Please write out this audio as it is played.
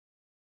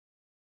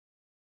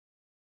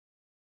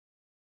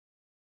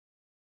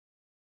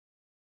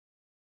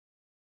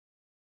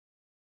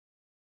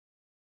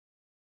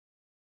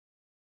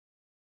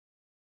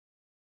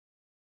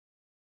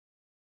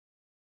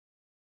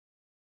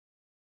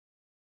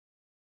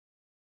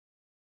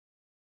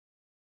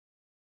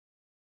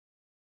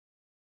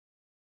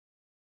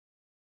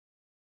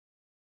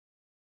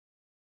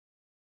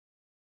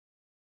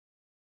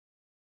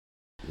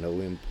No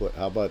input.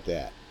 How about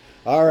that?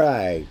 All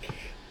right.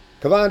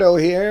 Commando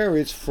here.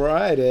 It's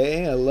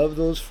Friday. I love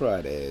those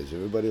Fridays.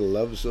 Everybody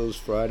loves those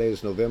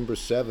Fridays. November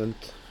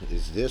 7th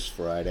is this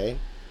Friday.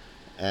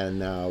 And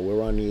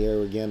we're on the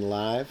air again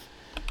live.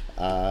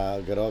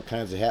 Got all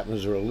kinds of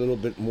happenings. We're a little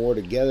bit more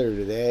together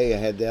today. I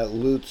had that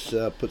Lutz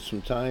put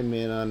some time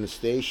in on the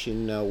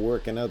station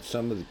working out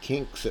some of the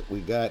kinks that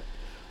we got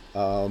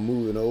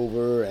moving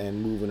over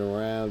and moving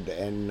around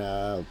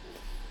and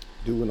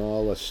doing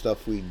all the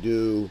stuff we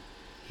do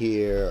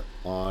here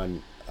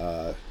on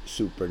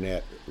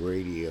SuperNET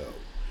Radio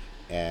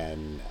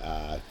and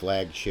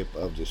flagship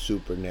of the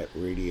SuperNET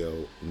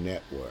Radio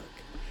network.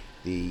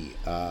 The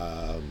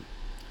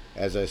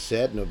as I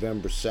said,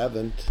 November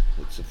 7th,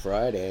 it's a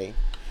Friday,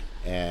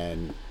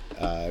 and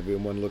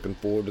everyone looking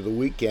forward to the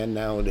weekend.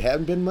 Now, it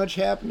hadn't been much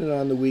happening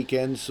on the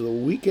weekends, so the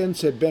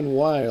weekends had been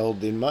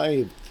wild. In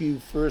my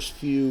first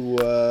few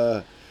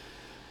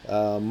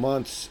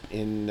months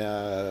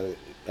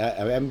I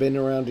haven't been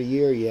around a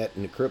year yet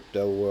in the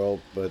crypto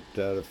world, but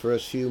the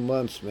first few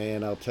months,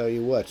 man, I'll tell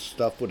you what,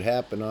 stuff would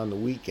happen on the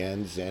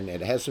weekends, and it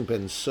hasn't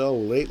been so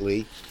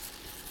lately.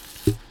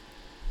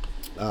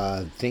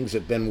 Things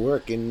have been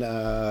working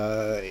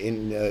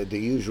in the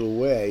usual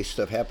way.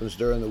 Stuff happens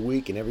during the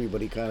week, and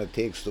everybody kind of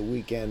takes the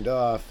weekend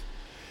off.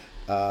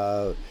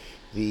 The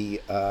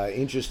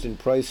interest in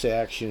price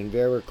action in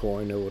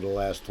Vericoin over the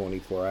last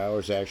 24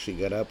 hours actually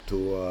got up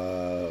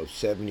to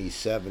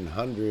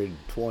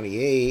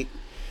 7,728,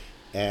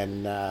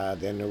 and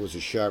then there was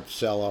a sharp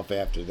sell-off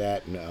after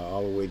that, and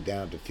all the way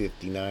down to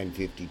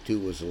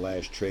 59.52 was the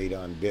last trade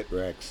on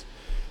Bitrex.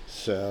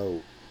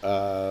 So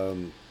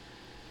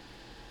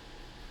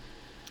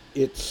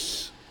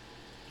it's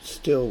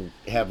still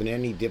having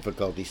any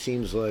difficulty.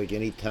 Seems like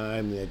any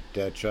time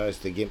that tries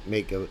to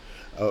make a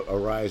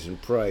rise in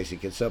price, it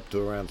gets up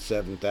to around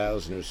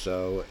 7,000 or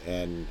so,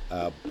 and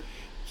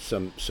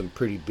some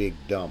pretty big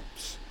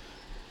dumps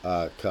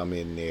come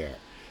in there.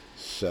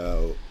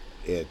 So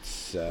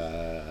it's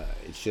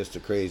just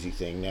a crazy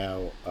thing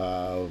now.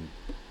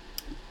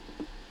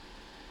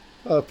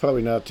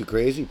 Probably not too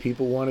crazy.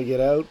 People want to get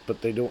out,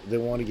 but they don't. They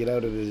want to get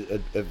out at a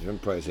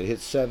different price. It hit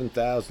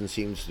 7,000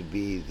 seems to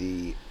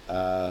be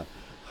the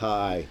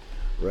high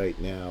right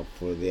now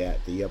for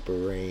that, the upper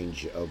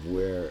range of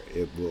where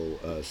it will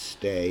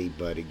stay.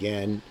 But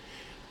again,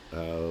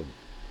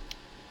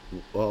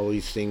 all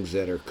these things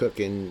that are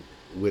cooking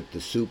with the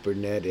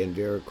SuperNet and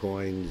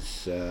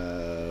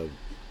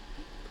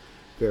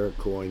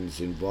Vericoin's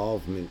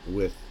involvement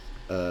with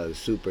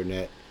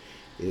SuperNet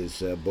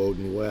is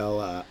boding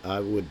well. I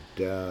would,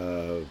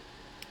 as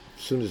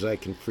soon as I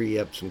can free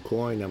up some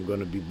coin, I'm going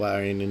to be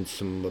buying in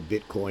some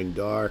Bitcoin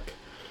Dark,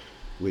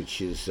 which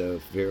is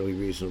fairly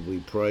reasonably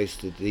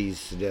priced at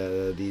these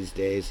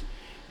days,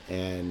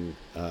 and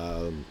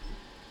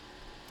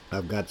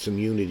I've got some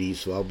Unity,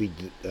 so I'll be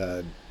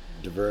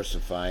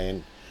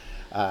diversifying.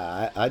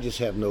 I just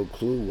have no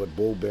clue what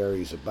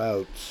Bullberry's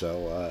about,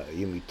 so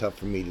it'll be tough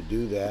for me to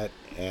do that,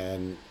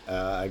 and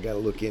I got to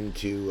look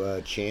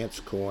into Chance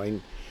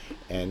Coin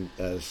and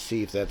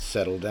see if that's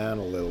settled down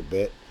a little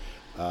bit.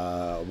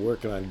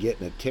 Working on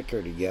getting a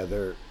ticker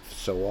together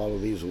so all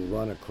of these will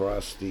run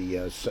across the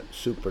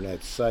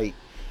SuperNet site.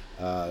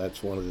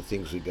 That's one of the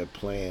things we got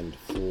planned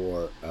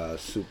for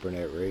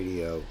SuperNet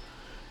Radio,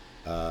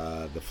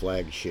 the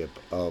flagship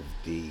of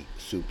the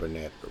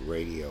SuperNet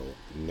Radio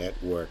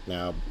network.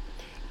 Now,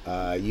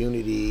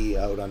 Unity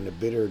out on the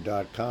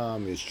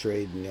bidder.com is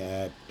trading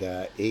at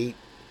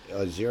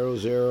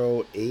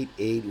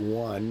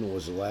 00881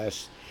 was the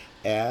last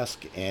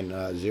ask, and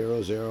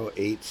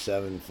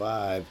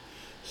 00875,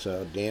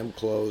 so damn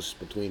close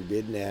between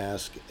bid and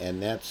ask,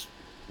 and that's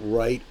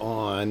right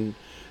on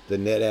the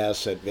net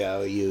asset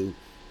value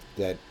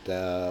that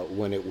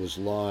when it was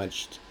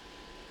launched.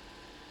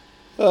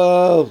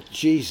 Oh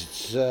geez,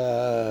 it's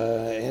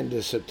end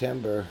of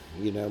September,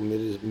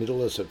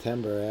 middle of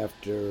September,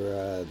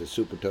 after the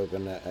super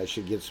token. I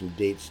should get some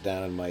dates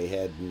down in my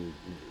head and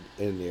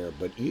in there,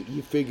 but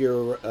you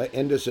figure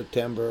end of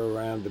September,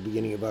 around the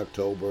beginning of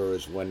October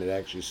is when it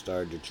actually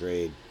started to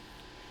trade,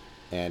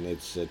 and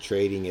it's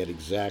trading at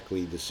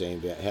exactly the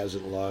same. It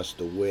hasn't lost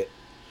a whit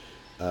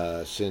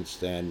since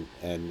then,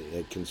 and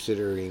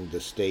considering the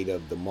state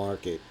of the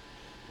market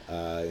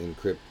in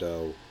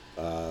crypto,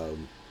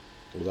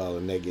 with all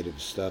the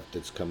negative stuff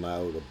that's come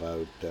out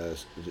about the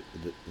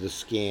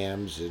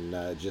scams, and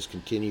just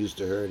continues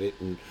to hurt it,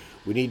 and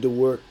we need to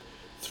work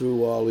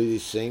through all of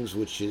these things,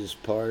 which is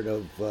part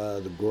of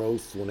the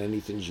growth when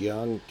anything's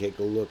young. Take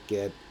a look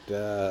at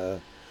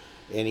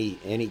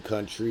any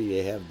country.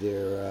 They have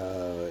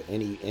their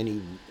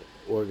any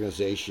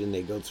organization.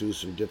 They go through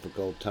some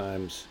difficult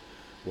times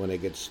when they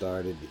get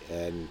started,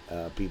 and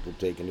people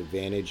taking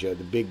advantage. The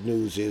big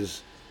news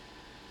is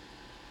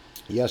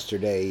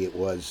yesterday it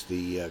was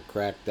the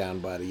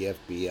crackdown by the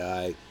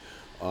FBI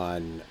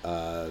on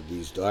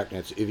these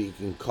darknets. If you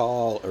can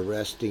call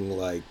arresting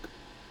like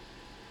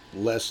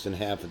less than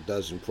half a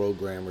dozen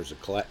programmers a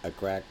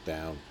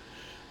crackdown,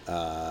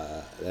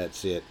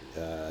 that's it.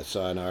 I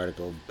saw an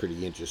article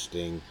pretty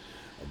interesting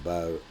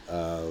about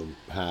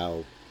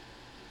how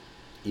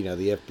the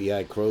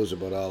FBI crows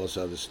about all this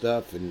other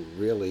stuff, and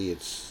really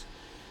it's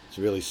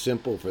really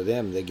simple for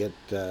them. They get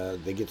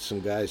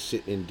some guys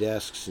sitting in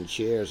desks and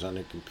chairs on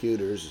their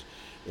computers,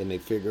 and they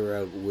figure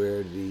out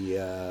where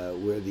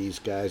these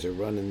guys are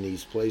running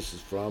these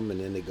places from, and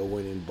then they go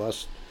in and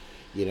bust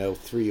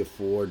 3 or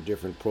 4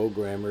 different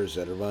programmers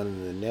that are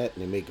running the net,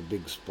 and they make a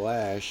big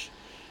splash.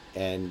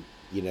 And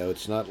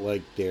it's not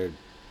like they're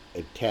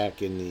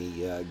attacking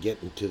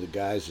getting to the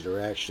guys that are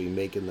actually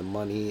making the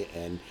money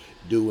and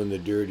doing the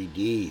dirty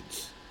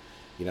deeds.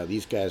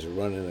 These guys are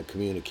running a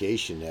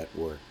communication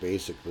network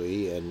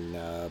basically,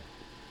 and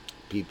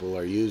people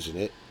are using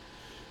it.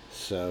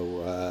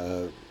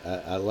 So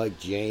I like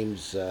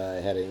James.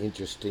 Had an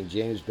interesting.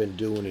 James been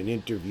doing an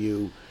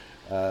interview.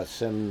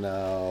 Some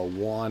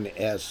Juan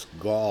S.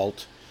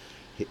 Galt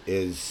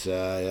is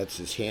that's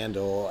his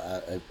handle.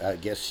 I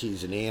guess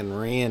he's an Ayn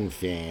Rand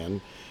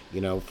fan,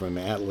 from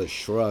Atlas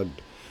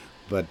Shrugged,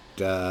 but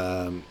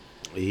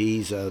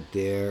he's out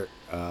there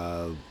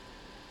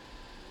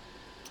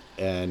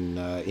and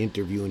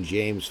interviewing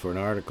James for an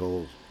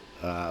article.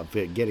 I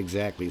forget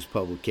exactly his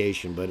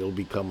publication, but it'll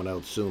be coming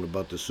out soon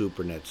about the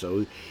SuperNet.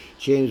 So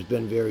James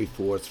been very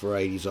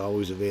forthright. He's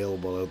always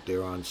available out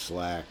there on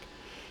Slack,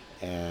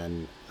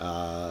 and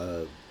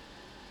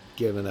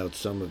giving out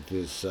some of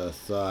his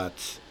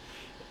thoughts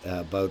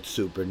about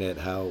SuperNet,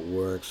 how it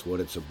works, what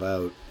it's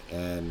about,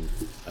 and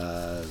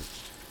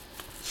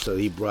so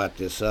he brought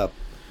this up.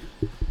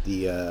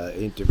 The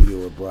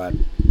interviewer brought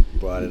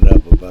it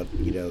up about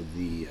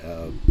the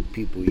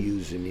people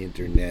using the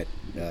internet,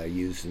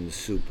 using the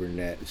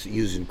SuperNet,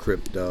 using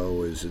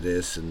crypto as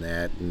this and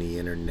that, and the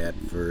internet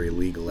for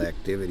illegal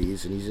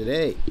activities. And he said,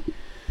 hey,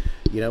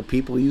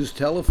 people use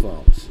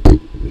telephones,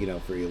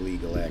 for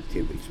illegal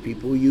activities.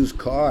 People use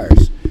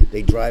cars.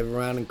 They drive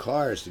around in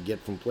cars to get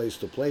from place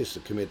to place to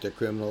commit their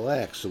criminal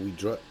acts. So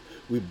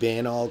we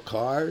ban all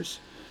cars.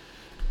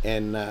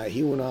 And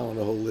he went on with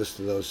a whole list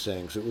of those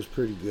things. It was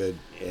pretty good.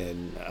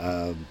 And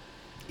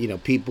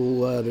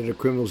people that are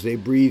criminals, they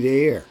breathe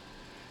air.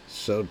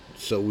 So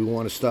we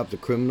want to stop the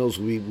criminals.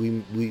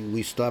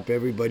 We stop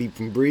everybody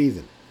from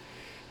breathing.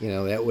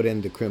 That would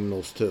end the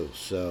criminals too.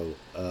 So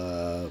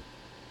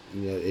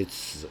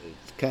it's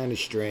kind of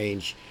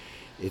strange.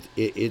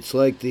 It's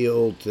like the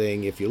old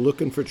thing. If you're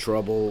looking for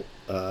trouble,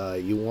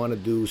 you want to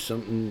do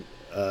something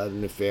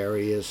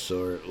nefarious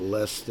or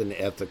less than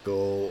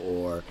ethical,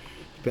 or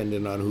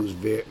depending on whose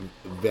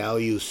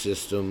value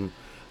system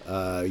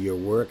you're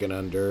working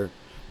under,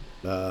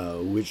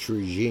 which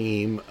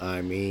regime.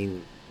 I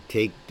mean,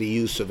 take the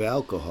use of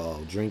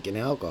alcohol, drinking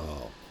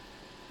alcohol.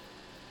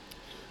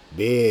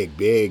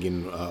 Big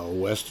in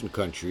Western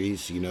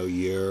countries,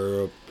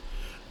 Europe,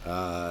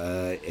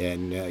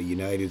 and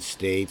United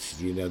States,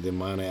 the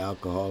amount of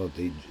alcohol that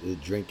they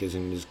drink is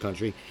in this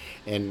country.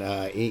 And,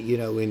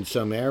 in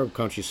some Arab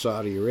countries,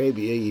 Saudi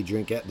Arabia, you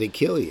drink, they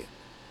kill you.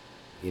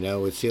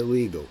 It's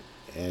illegal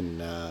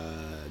and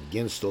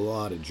against the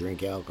law to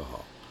drink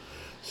alcohol.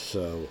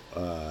 So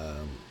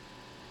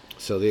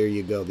there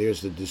you go. There's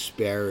the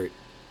disparate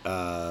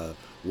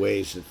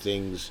ways that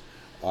things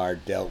are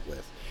dealt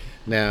with.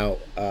 Now,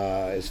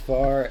 as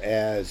far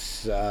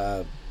as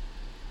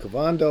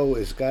Cavando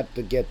has got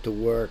to get to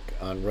work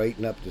on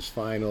writing up this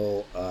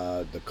final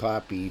the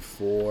copy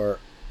for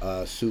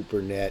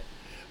SuperNet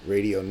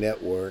radio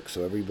network,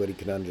 so everybody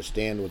can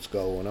understand what's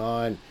going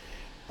on.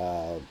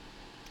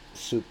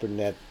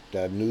 SuperNet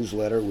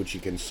newsletter, which you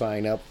can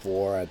sign up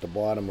for at the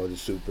bottom of the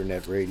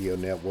SuperNet radio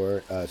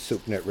network,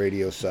 SuperNet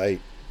radio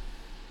site.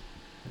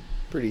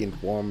 Pretty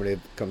informative.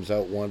 Comes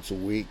out once a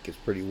week. It's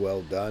pretty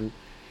well done.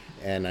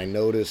 And I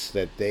noticed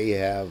that they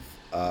have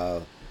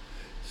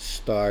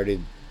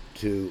started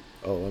to.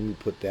 Oh, let me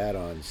put that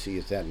on. See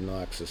if that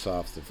knocks us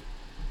off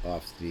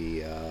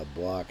the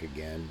block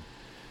again.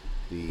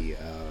 The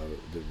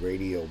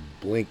radio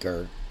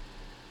blinker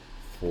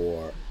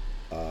for.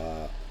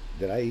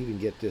 Did I even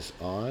get this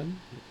on?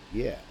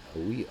 Yeah. Are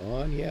we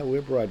on? Yeah,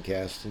 we're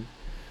broadcasting.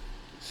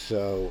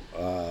 So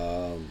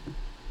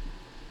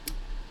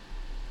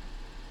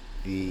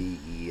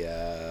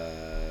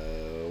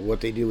what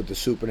they do with the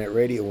SuperNet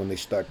radio when they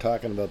start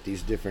talking about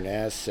these different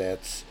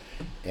assets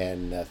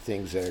and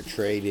things that are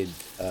traded,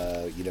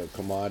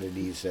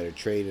 commodities that are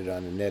traded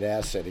on the net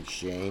asset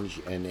exchange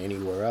and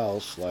anywhere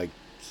else like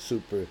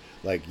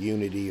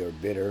Unity or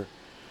Bidder,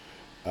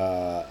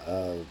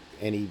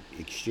 any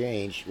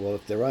exchange. Well,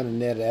 if they're on a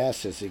net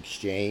assets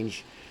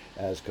exchange,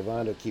 as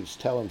Cavando keeps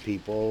telling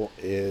people,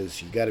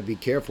 is you got to be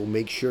careful.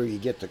 Make sure you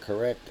get the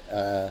correct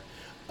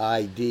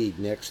ID,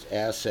 Nxt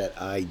Asset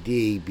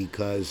ID,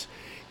 because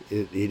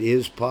it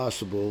is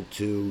possible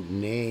to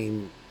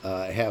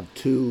have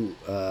 2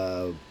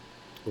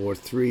 or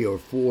 3 or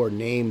 4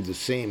 named the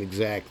same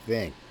exact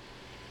thing.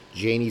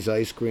 Janie's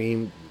Ice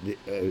Cream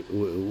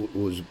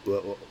was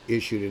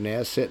issued an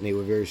asset, and they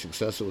were very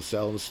successful with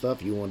selling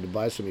stuff. You wanted to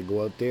buy something, you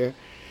go out there.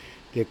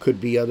 There could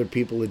be other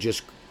people that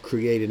just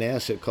create an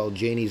asset called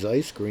Janie's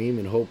Ice Cream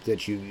and hope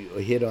that you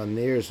hit on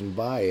theirs and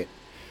buy it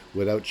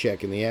without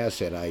checking the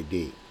asset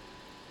ID.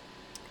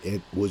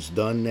 It was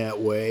done that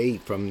way.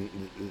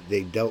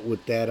 They dealt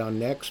with that on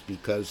Next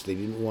because they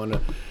didn't want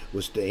to,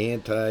 was the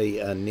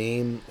anti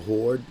name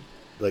hoard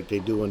like they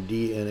do on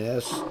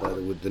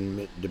DNS with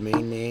the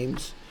domain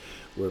names,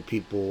 where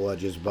people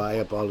just buy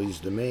up all these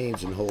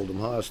domains and hold them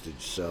hostage.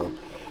 So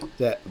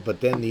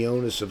but then the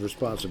onus of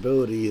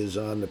responsibility is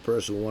on the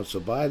person who wants to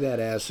buy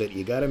that asset.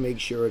 You got to make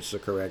sure it's the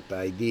correct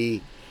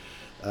ID,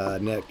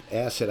 Nxt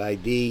Asset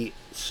ID.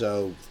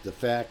 So the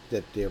fact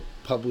that they're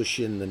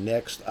publishing the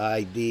Nxt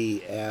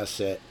ID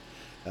asset,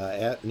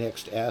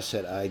 Nxt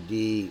Asset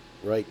ID,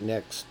 right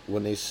next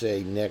when they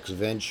say Next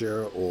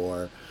Venture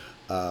or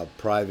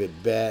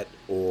Private Bet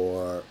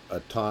or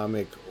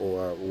Atomic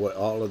or what,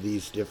 all of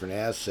these different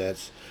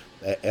assets,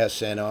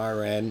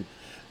 SNRN,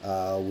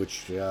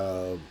 which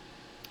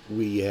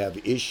we have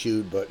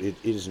issued, but it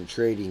isn't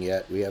trading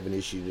yet. We haven't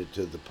issued it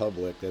to the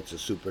public. That's a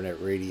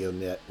SuperNET radio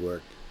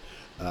network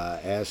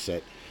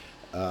asset.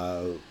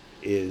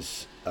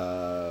 Is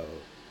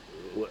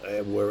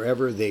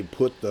wherever they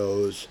put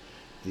those,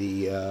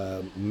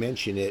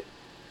 mention it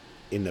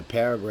in the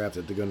paragraph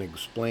that they're going to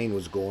explain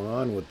what's going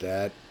on with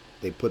that.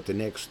 They put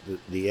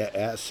the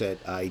asset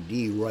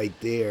ID right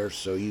there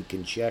so you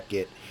can check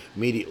it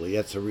immediately.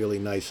 That's a really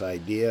nice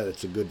idea.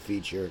 It's a good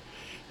feature.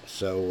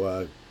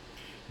 So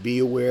be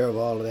aware of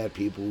all of that,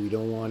 people. We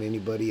don't want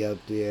anybody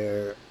out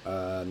there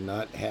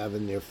not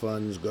having their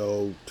funds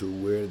go to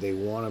where they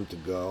want them to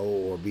go,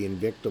 or being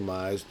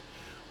victimized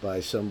by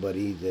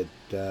somebody that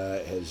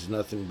has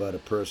nothing but a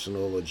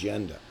personal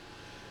agenda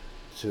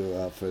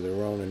for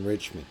their own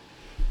enrichment.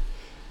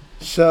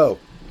 So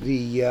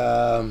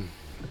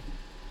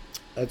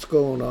that's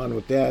going on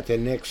with that. The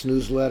next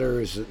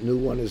newsletter is a new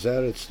one is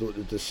out. It's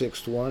the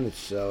sixth one.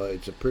 It's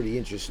a pretty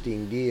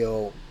interesting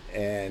deal,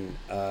 and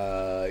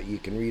you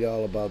can read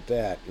all about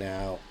that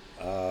now.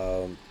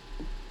 I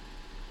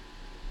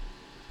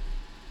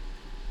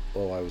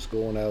was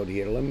going out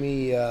here. Let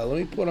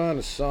me put on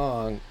a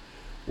song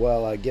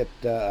while I get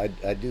I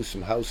do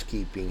some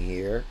housekeeping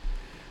here.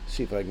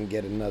 See if I can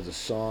get another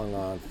song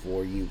on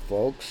for you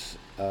folks.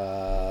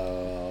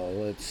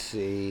 Let's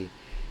see.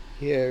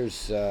 Here's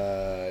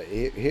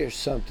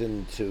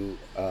something to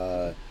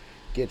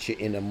get you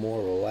in a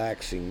more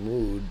relaxing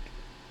mood,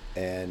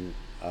 and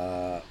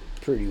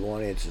pretty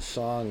one. It's a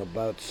song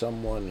about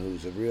someone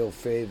who's a real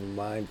fave of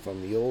mine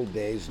from the old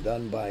days,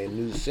 done by a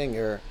new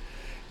singer.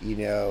 You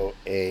know,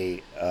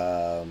 a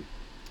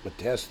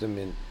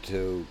testament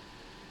to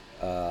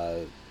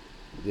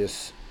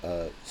this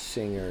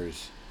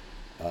singer's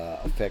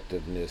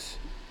effectiveness,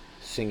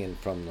 singing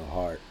from the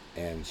heart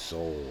and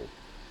soul.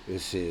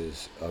 This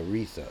is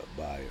Aretha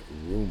by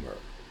Rumor.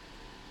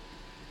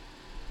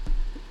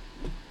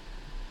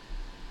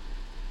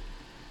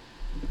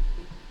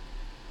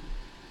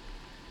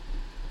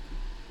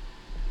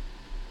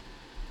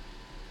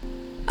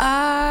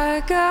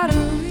 I got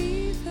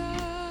Aretha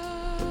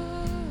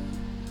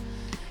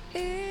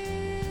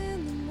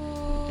in the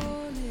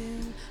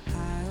morning,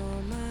 high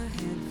on my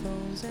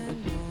headphones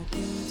and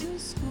walking to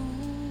school.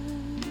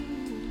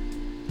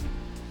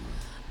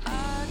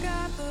 I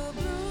got the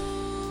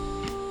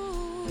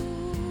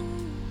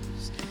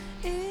blues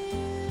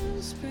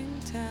in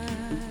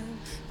springtime,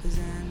 'cause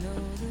I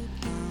know that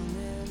I'll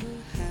never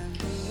have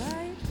the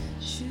right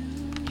shoes.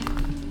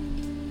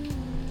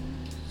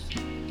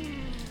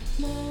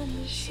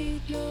 Mama,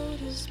 she'd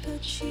notice,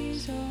 but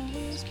she's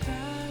always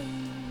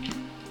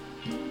crying.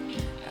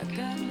 I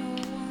got no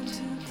one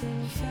to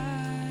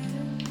confide.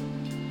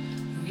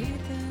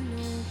 Aretha,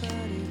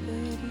 nobody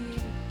but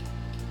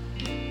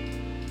you.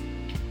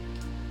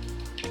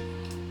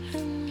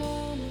 And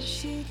Mama,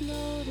 she'd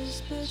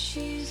notice, but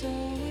she's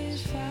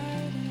always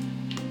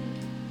fighting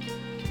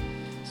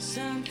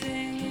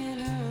something in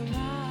her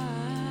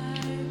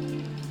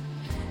mind,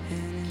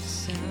 and it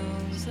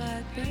sounds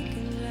like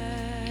breaking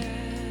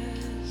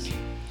glass.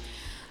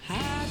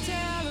 I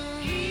tell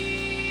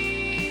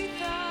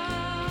Aretha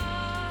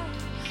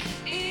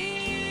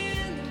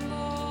in the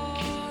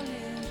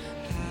morning,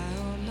 high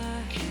on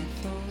my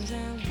headphones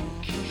and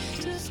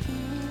walking to school.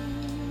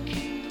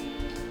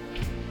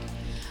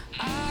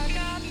 I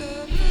got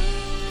the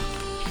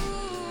blues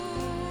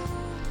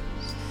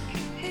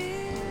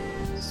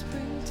in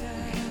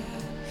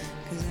springtime,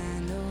 'cause I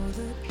know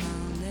that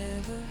I'll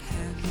never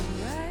have the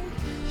right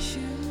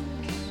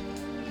shoes.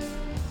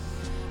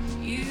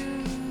 You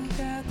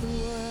got the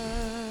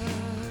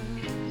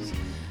words,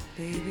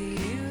 baby,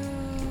 you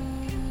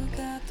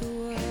got the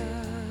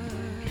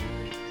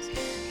words.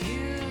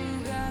 You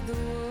got the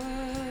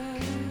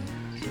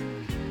words,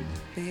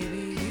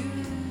 baby, you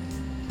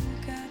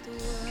got the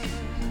words.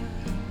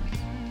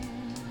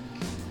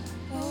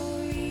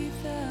 Oh,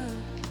 Aretha,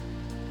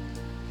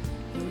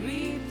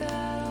 Aretha, I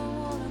don't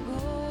wanna go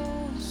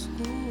to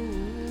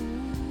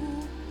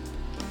school,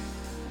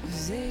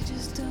 'cause they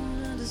just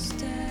don't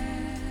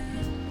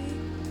understand me,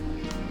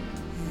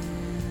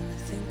 and I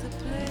think the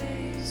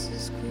place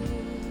is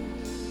cruel.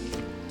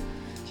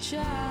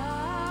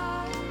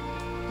 Child,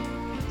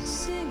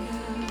 sing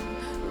out,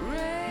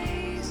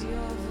 raise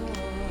your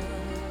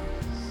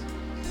voice,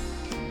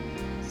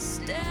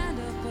 stand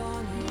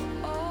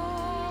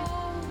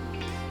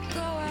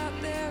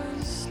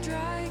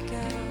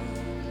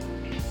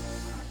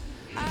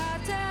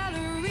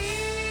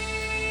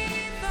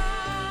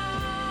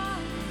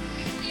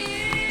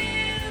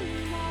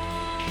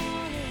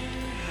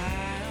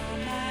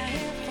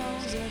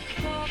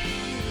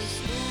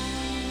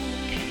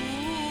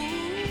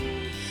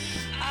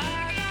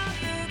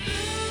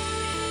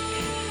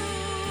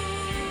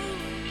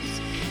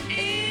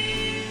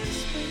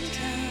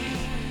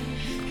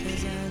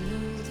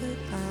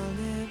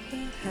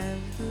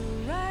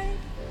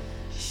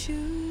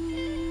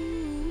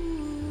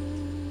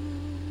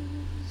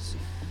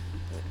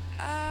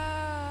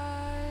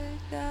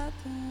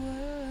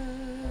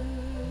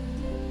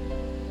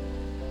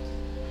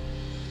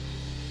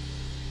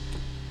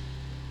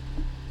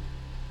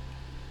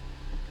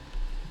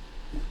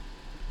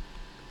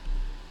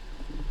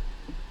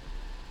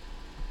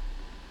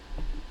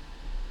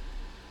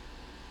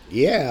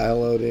Yeah,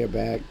 hello there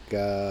back.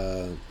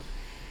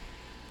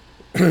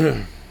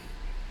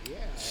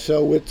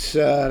 So it's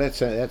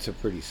that's a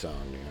pretty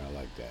song there. I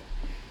like that.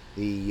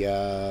 The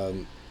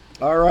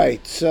all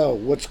right. So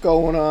what's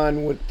going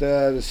on with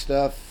the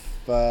stuff?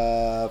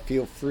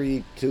 Feel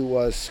free to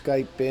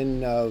Skype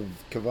in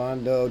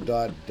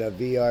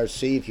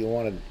cavando.vrc if you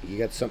want to. You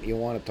got something you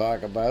want to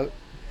talk about.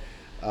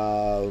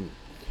 Uh,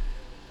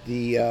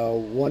 the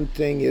one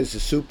thing is the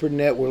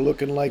SuperNet. We're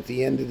looking like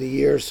the end of the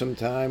year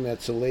sometime.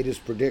 That's the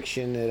latest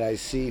prediction that I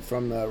see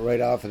from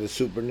right off of the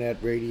SuperNet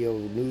radio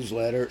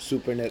newsletter,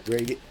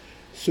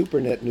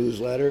 SuperNet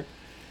newsletter.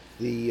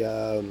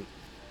 The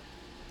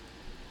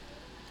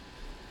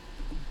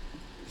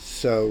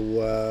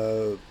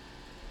so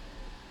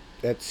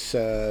that's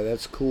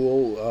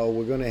cool.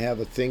 We're going to have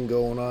a thing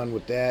going on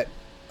with that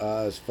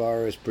as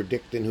far as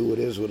predicting who it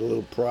is with a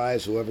little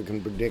prize. Whoever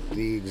can predict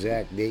the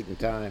exact date and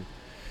time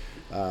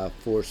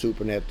for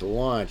SuperNet to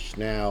launch.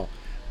 Now,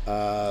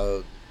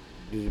 uh,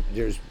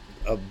 there's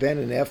been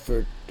an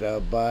effort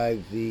by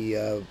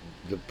the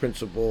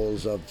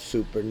principals of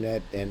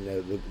SuperNet and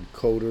the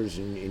coders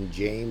and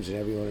James and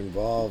everyone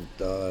involved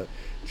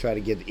try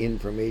to get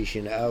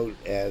information out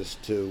as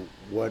to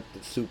what the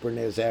SuperNet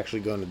is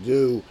actually going to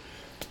do.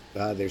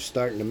 They're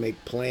starting to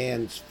make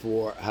plans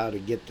for how to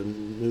get the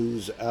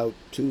news out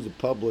to the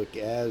public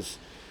as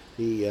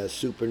the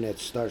SuperNet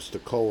starts to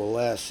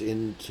coalesce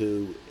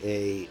into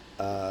a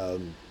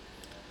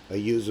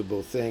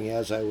usable thing.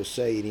 As I was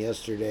saying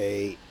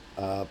yesterday,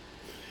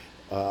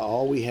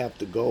 all we have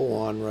to go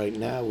on right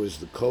now is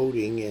the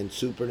coding, and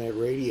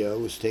SuperNet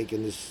Radio is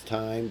taking this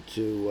time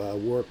to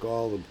work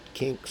all the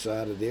kinks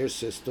out of their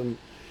system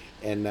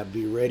and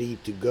be ready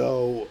to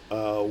go.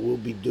 We'll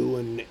be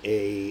doing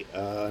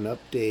an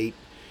update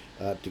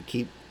to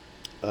keep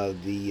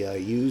the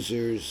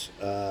users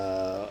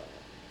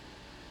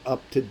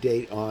up to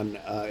date on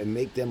and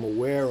make them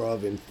aware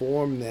of,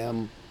 inform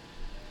them,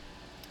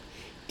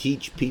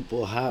 teach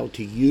people how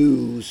to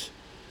use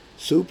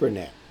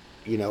SuperNet,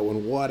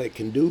 and what it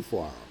can do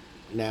for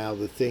them. Now,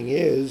 the thing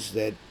is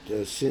that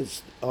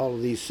since all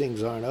of these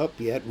things aren't up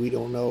yet, we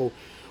don't know.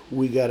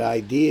 We got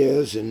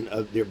ideas, and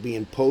they're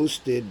being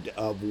posted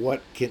of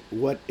what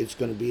it's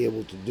going to be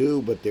able to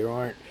do, but there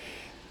aren't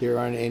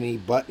any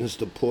buttons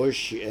to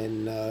push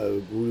and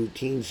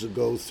routines to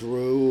go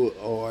through,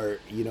 or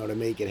to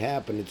make it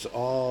happen. It's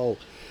all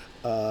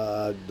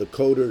the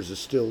coders are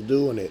still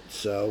doing it.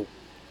 So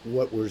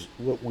what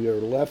we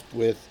are left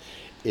with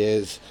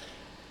is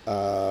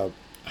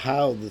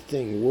how the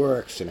thing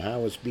works and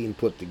how it's being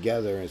put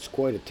together. It's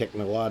quite a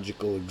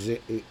technological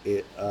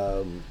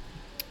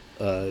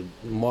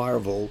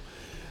marvel,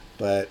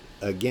 but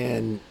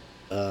again,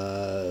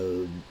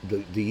 the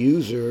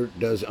user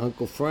does.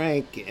 Uncle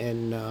Frank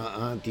and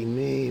Auntie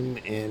Mame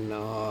and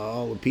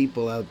all the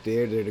people out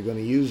there that are going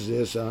to use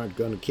this aren't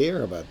going to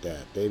care about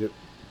that.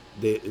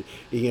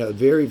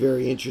 Very,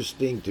 very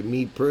interesting to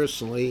me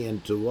personally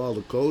and to all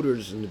the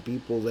coders and the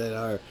people that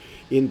are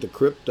into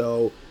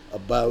crypto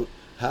about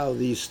how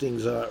these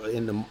things are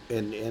in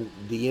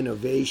the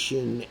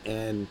innovation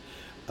and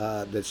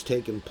that's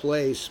taken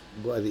place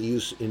by the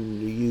use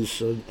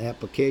of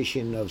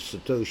application of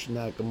Satoshi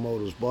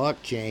Nakamoto's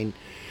blockchain,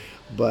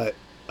 but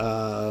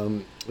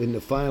in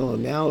the final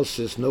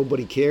analysis,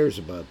 nobody cares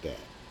about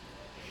that,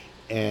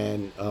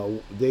 and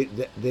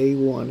they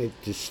want it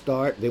to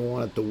start. They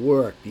want it to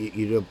work.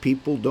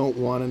 People don't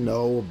want to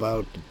know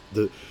about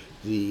the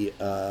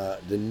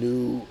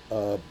new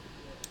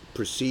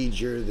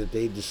procedure that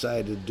they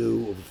decided to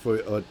do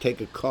for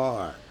take a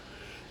car.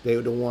 They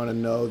would want to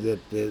know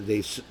that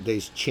they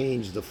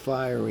changed the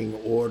firing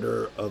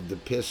order of the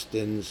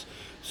pistons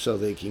so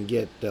they can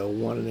get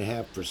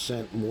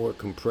 1.5% more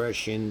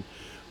compression,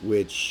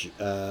 which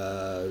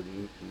so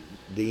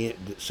the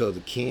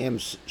cam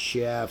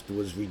shaft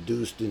was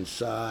reduced in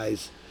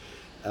size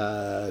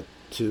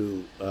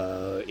to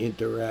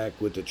interact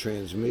with the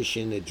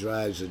transmission that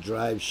drives the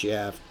drive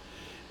shaft,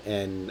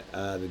 and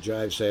the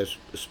drive shaft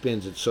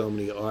spins at so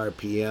many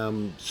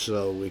RPM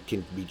so it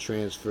can be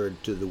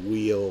transferred to the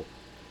wheel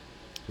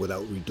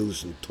without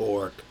reducing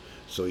torque,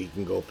 so you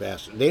can go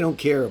faster. They don't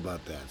care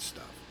about that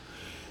stuff.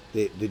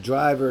 The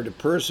driver, the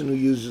person who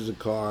uses a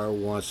car,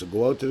 wants to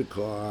go out to the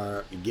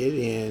car, get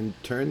in,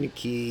 turn the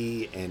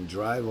key, and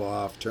drive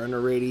off, turn the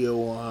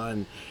radio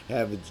on,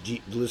 have it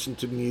listen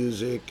to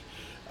music,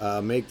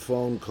 make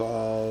phone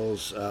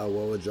calls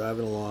while they're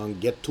driving along,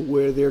 get to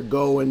where they're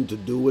going to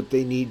do what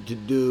they need to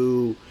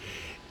do,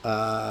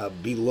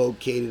 be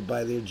located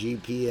by their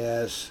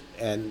GPS,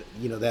 and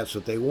that's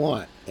what they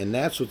want, and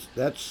that's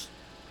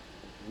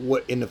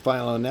what in the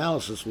final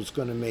analysis was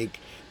going to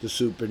make the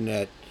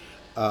SuperNet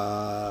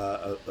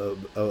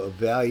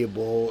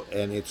valuable,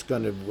 and it's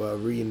going to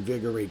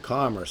reinvigorate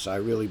commerce. I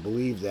really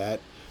believe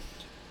that,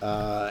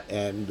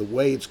 and the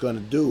way it's going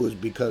to do is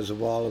because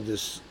of all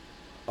this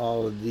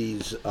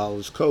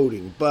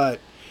coding. But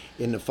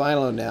in the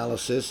final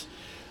analysis,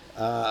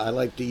 I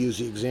like to use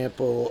the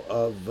example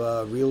of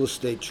real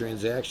estate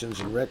transactions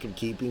and record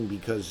keeping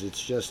because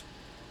it's just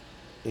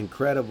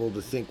incredible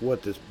to think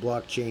what this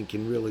blockchain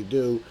can really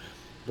do.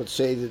 But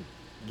say that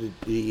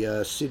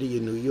the city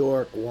of New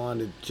York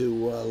wanted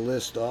to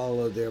list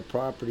all of their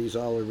properties,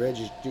 all the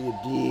registry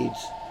of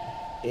deeds,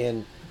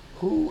 and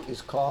who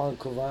is calling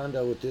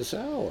Covando at this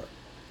hour?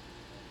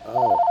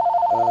 Oh,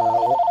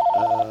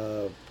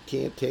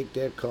 can't take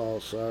that call.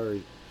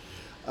 Sorry.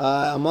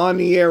 I'm on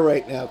the air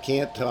right now.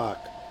 Can't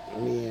talk.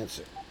 Let me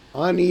answer.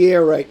 On the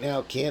air right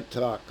now. Can't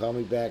talk. Call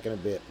me back in a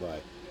bit.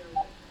 Bye.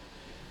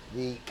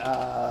 The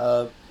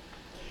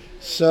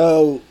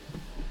so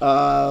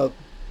oh,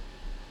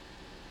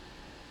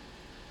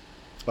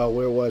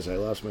 where was I?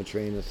 Lost my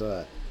train of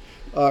thought.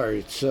 All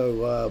right.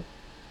 So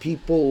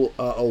people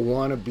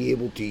want to be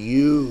able to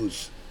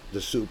use the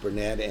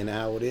SuperNet and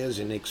how it is,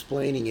 and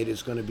explaining it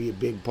is going to be a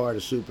big part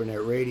of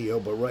SuperNet Radio.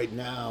 But right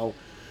now,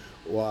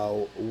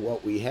 well,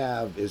 what we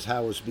have is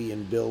how it's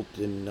being built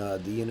and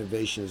the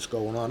innovation that's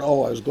going on.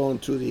 Oh, I was going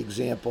through the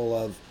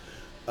example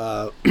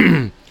of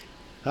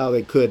how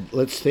they could,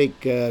 let's take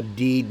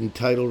deed and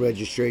title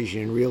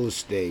registration in real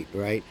estate,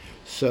 right?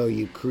 So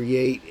you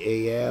create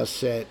a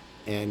asset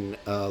and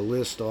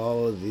list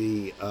all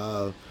the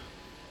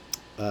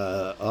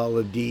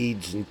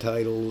deeds and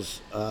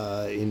titles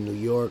in New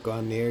York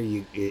on there.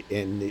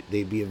 And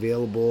they'd be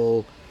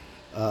available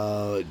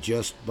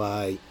just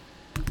by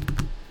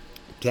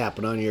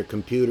tapping on your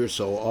computer.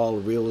 So all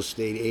real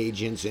estate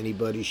agents,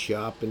 anybody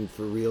shopping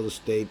for real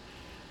estate,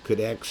 could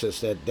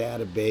access that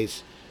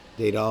database.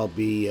 They'd all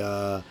be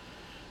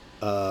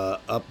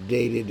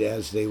updated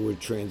as they were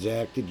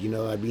transacted.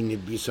 I mean,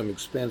 there'd be some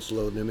expense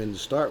loading them in to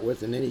start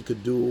with, and then you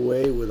could do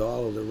away with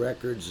all of the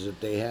records that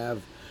they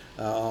have.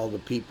 All the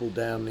people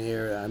down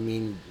there. I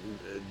mean,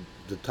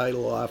 the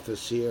title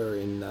office here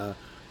in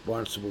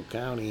Barnstable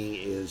County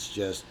is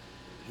just,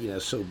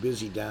 so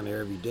busy down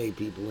there every day.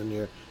 People in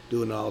there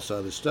doing all this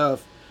other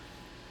stuff,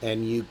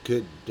 and you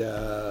could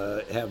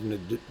have them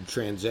to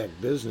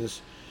transact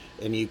business,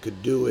 and you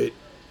could do it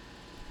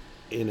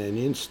in an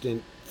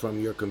instant from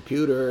your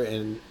computer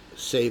and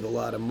save a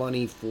lot of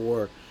money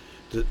for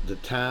the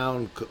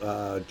town.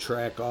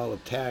 Track all the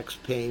tax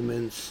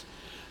payments.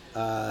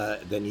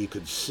 Then you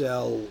could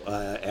sell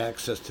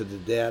access to the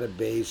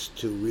database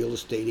to real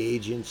estate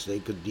agents. They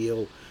could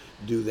do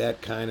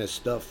that kind of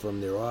stuff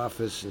from their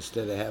office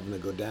instead of having to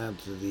go down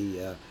to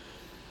the.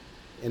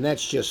 And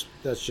that's just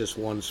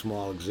one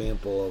small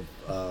example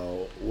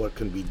of what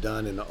can be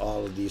done and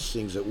all of these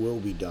things that will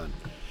be done.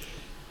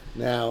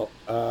 Now,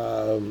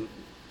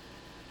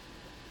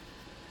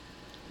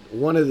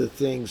 one of the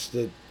things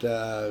that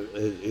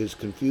is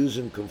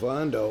confusing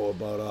Covando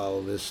about all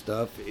of this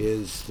stuff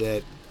is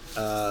that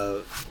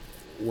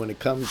when it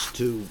comes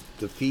to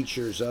the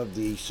features of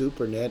the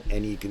SuperNet,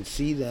 and you can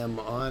see them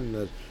on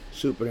the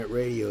SuperNet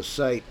Radio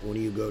site. When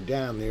you go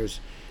down, there's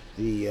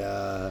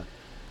the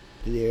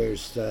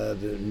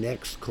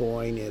Nxt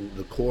coin and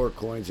the core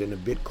coins and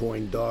the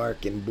Bitcoin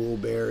Dark and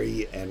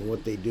Bullberry and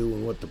what they do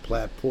and what the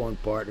platform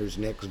partners,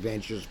 Next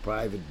Ventures,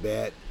 Private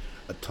Bet,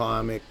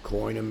 Atomic,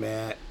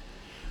 Coinomat,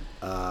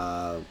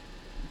 all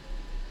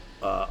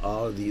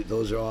of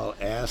those are all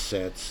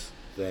assets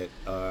that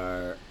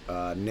are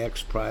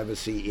Next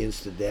Privacy,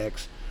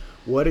 InstantDEX.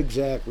 What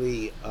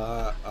exactly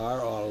are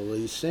all of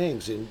these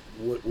things, and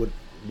what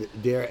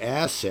they're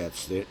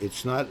assets?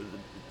 It's not,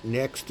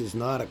 Next is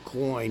not a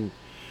coin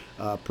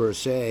per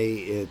se.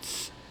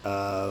 It's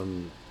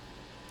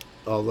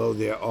although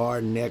there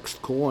are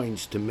Next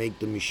coins to make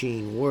the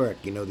machine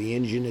work. The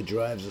engine that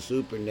drives the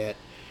SuperNet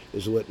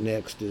is what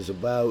Next is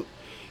about,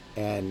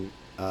 and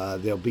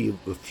there'll be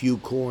a few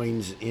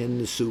coins in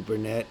the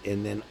SuperNet,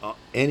 and then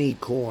any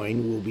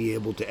coin will be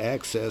able to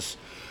access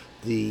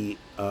the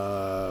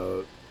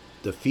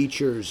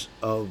features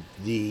of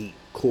the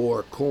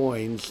core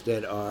coins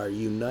that are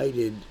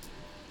united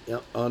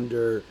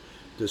under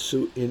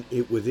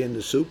within the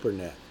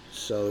SuperNet.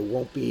 So there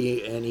won't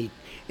be any,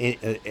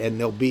 and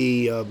there'll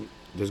be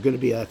there's going to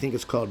be, I think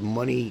it's called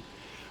money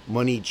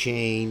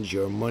change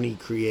or money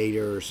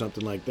creator or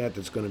something like that.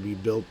 That's going to be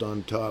built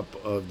on top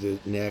of the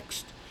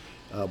Next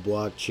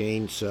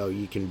blockchain, so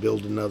you can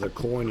build another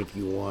coin if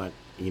you want,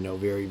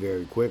 very,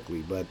 very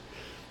quickly. But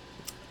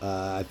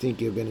I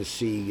think you're going to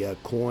see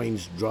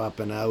coins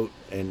dropping out,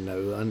 and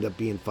there'll end up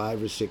being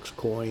 5 or 6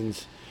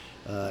 coins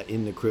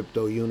in the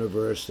crypto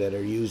universe that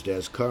are used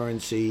as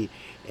currency,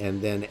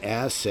 and then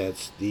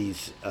assets,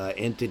 these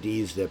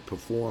entities that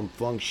perform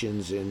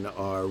functions and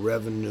are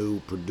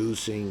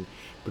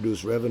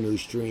produce revenue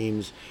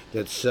streams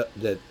that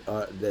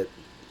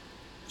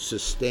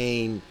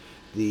sustain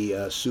the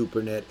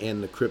SuperNet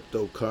and the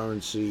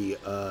cryptocurrency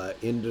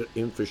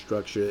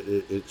infrastructure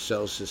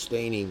itself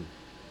sustaining,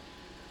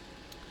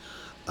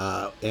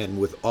 and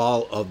with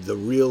all of the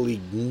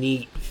really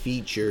neat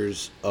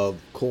features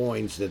of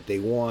coins that they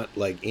want,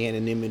 like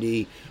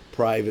anonymity,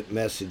 private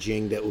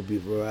messaging that will be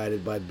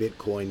provided by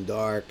Bitcoin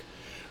Dark,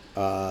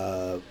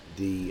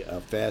 the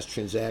fast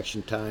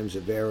transaction times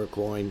of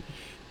Vericoin,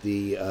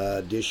 the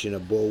addition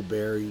of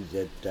Bullberry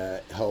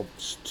that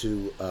helps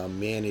to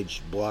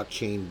manage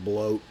blockchain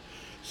bloat.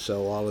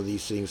 So all of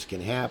these things can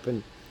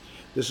happen.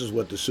 This is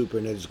what the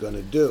SuperNet is going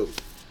to do.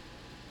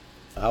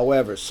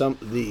 However, some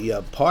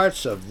the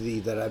parts of the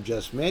that I've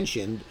just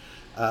mentioned,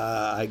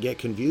 I get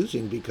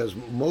confusing because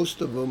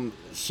most of them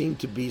seem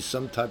to be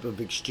some type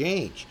of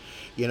exchange.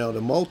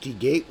 The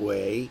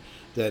multi-gateway,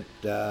 that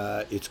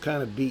it's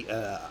kind of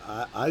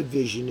I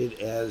vision it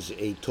as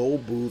a toll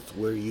booth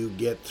where you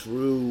get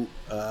through.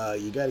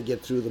 You got to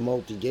get through the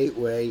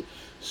multi-gateway.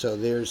 So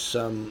there's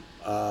some.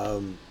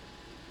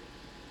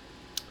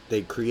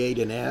 They create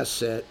an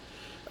asset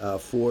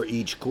for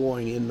each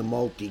coin in the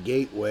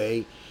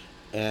multi-gateway,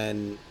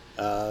 and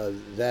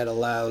that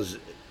allows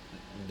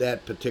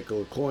that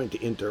particular coin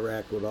to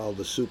interact with all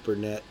the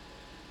SuperNet,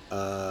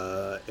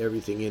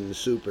 everything in the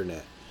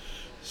SuperNet.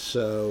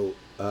 So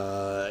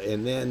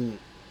and then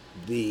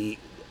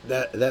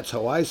that's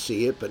how I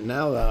see it. But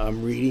now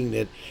I'm reading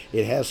that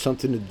it has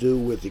something to do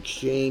with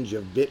exchange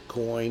of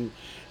Bitcoin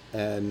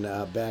and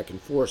back and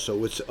forth.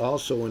 So it's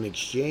also an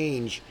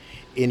exchange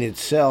in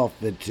itself.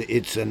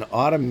 It's an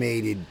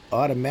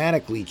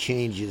automatically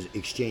exchanges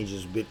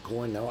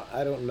Bitcoin. Now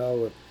I don't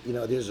know if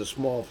there's a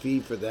small fee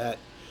for that,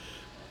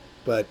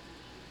 but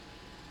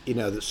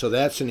so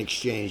that's an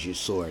exchange of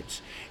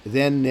sorts.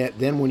 Then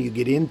when you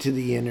get into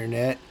the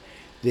internet,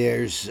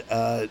 there's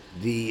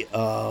the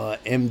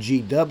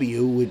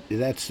MGW.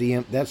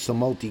 That's the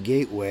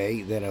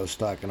multi-gateway that I was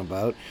talking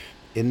about.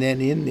 And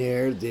then in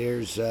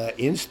there's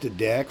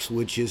InstantDEX,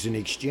 which is an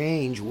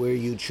exchange where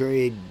you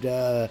trade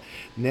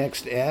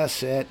Nxt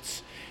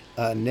Assets,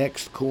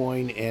 Next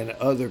Coin, and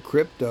other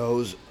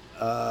cryptos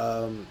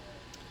on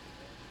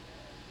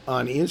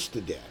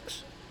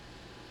InstantDEX.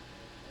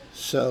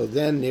 So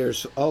then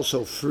there's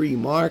also free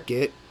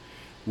market,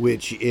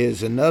 which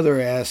is another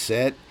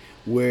asset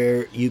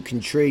where you can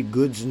trade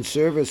goods and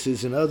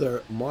services and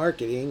other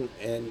marketing.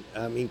 And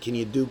I mean, can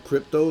you do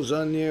cryptos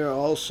on there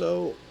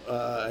also?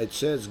 It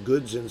says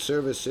goods and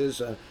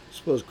services. I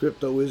suppose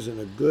crypto isn't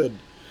a good.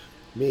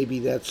 Maybe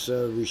that's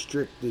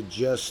restricted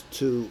just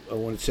to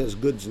when it says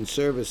goods and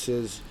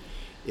services.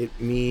 It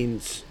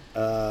means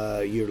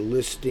you're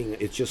listing.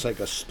 It's just like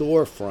a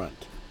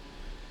storefront.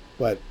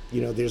 But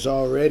there's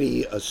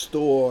already a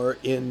store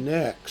in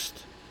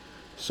Nxt,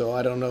 so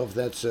I don't know if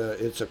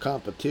it's a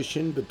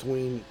competition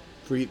between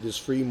this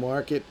free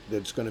market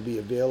that's going to be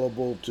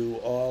available to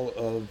all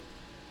of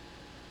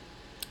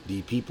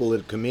the people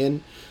that come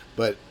in.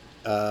 But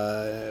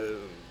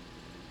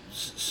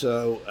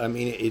so I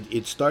mean,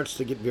 it starts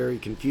to get very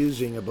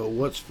confusing about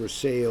what's for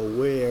sale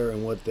where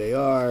and what they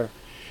are.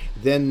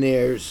 Then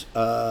there's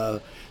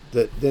the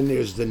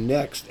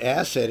Nxt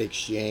Asset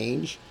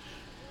exchange,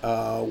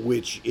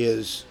 which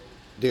is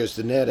there's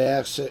the net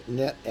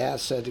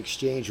asset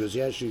exchange, which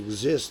actually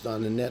exists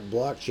on the net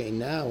blockchain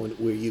now,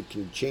 where you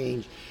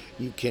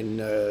can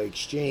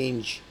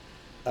exchange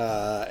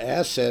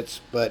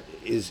assets. But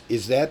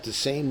is that the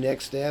same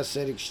Nxt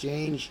Asset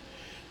exchange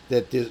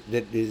that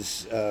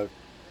is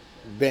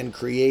been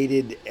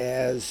created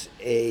as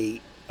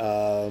a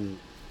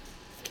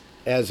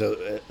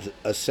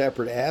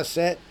separate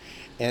asset,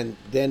 and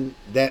then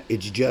that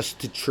it's just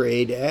to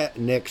trade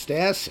Nxt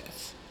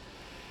Assets?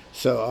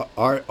 So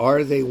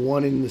are they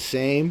one and the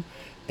same?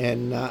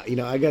 And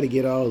I got to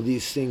get all of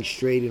these things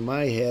straight in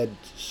my head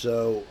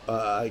so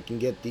I can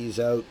get these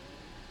out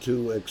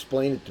to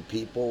explain it to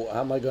people.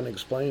 How am I going to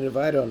explain it if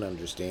I don't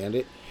understand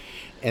it?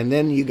 And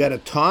then you got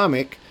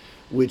Atomic,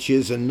 which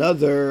is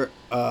another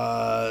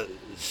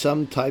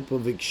some type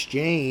of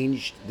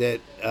exchange that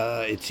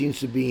it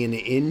seems to be an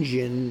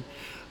engine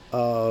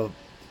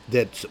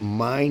that's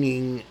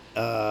mining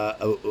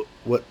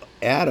what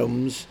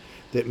atoms,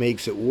 that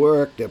makes it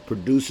work, that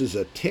produces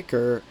a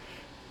ticker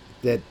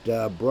that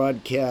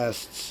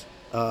broadcasts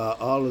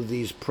all of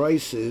these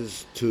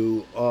prices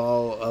to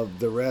all of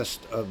the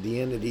rest of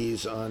the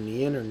entities on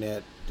the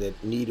internet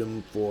that need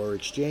them for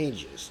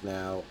exchanges.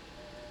 Now,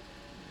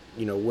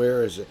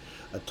 where is it?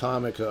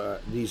 Atomic,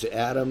 these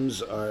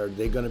atoms, are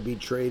they going to be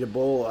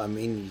tradable? I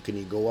mean, can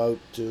you go out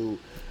to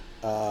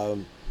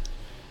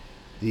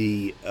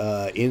the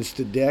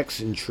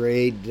InstantDEX and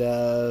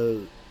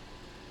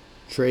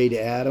trade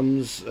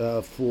atoms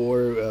for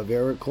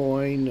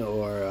Vericoin,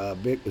 or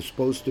it's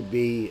supposed to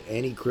be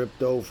any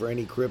crypto for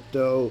any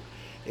crypto,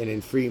 and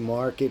in free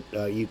market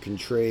you can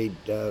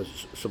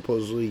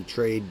supposedly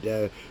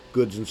trade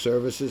goods and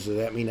services. Does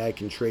that mean I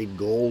can trade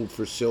gold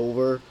for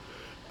silver?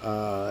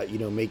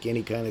 Make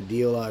any kind of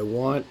deal I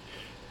want,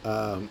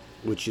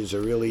 which is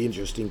a really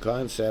interesting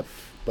concept.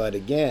 But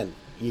again,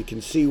 you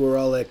can see where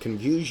all that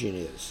confusion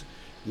is.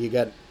 You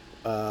got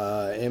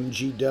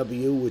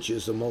MGW, which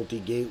is a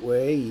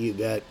multi-gateway. You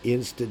got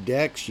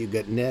InstantDEX. You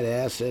got Net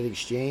Asset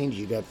Exchange.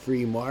 You got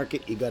free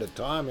market. You got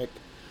Atomic.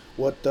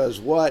 What does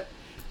what?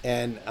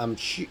 And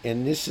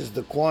and this is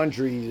the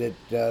quandary that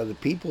the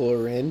people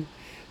are in,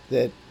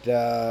 that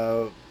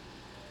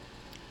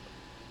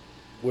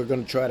we're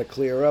going to try to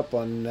clear up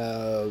on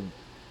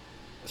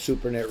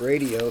SuperNet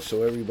Radio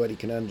so everybody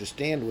can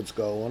understand what's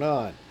going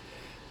on.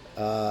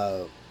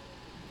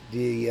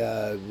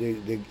 They're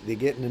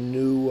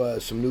getting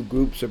some new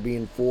groups are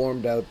being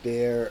formed out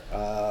there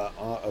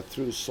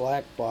through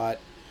Slackbot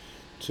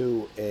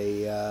to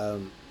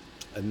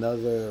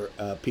another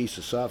piece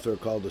of software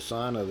called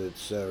Asana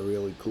that's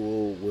really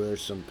cool, where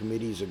some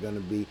committees are going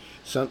to be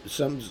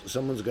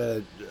someone's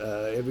got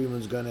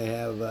everyone's going to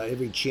have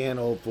every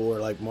channel for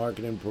like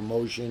marketing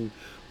promotion,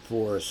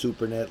 for a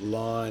SuperNet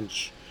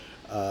launch,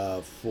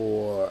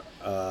 for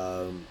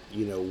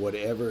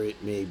whatever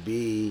it may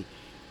be.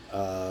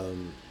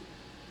 Um,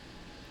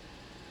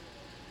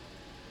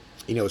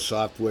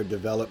 Software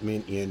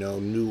development,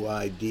 new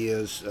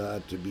ideas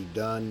to be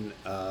done,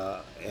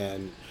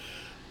 and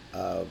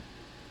uh,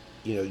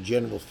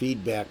 general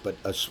feedback, but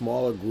a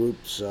smaller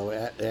group, so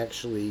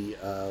actually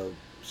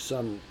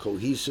some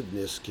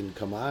cohesiveness can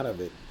come out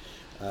of it.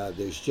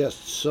 There's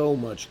just so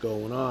much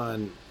going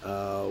on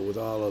with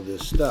all of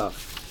this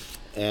stuff,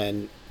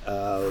 and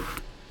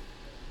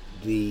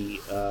the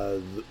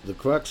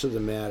crux of the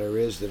matter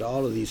is that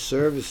all of these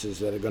services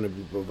that are going to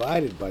be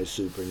provided by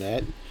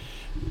SuperNet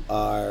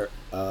are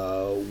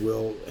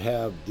will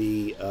have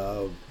the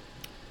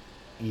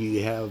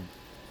you have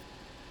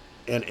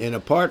and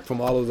apart from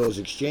all of those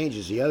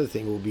exchanges, the other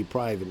thing will be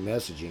private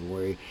messaging,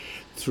 where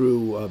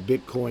through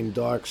Bitcoin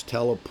Dark's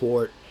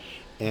teleport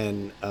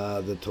and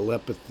the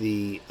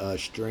telepathy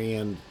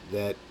strand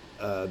that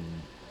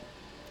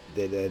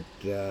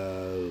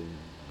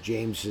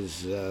James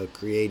has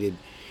created,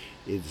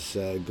 is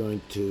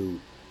going to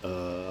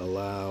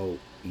allow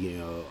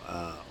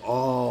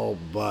all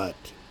but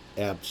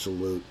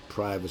absolute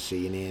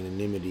privacy and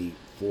anonymity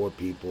for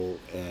people,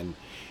 and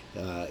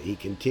he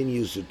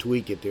continues to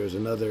tweak it. There's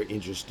another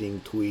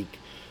interesting tweak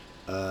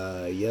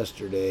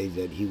yesterday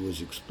that he was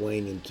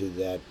explaining to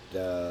that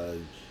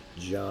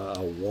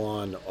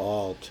Juan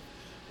Alt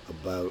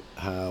about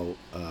how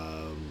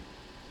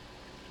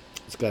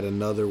it's got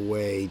another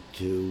way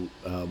to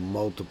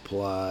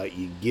multiply.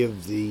 You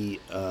give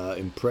the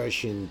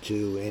impression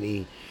to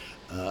any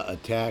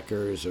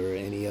attackers or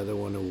any other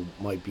one who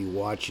might be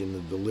watching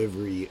the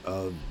delivery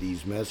of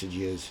these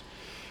messages.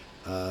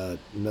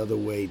 Another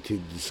way to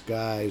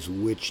disguise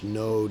which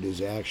node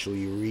is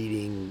actually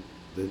reading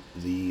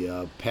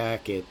the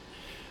packet,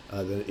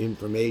 the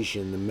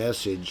information, the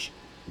message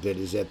that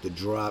is at the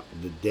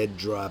dead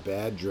drop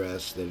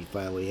address that it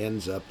finally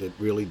ends up, that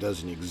really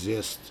doesn't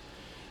exist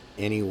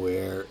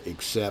anywhere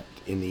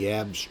except in the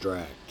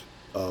abstract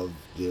of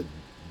the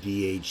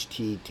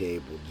DHT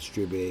table,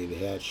 distributed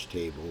hash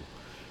table,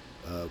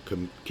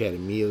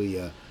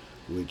 Catamiglia,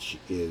 which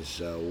is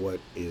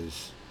what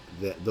is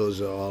that. Those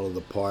are all of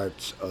the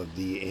parts of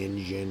the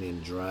engine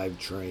and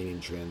drivetrain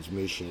and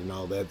transmission and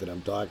all that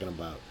I'm talking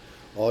about.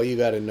 All you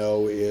got to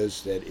know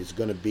is that it's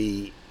going to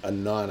be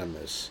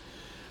anonymous,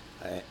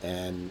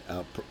 and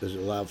is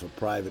allowed for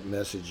private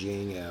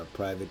messaging,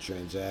 private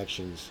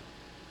transactions,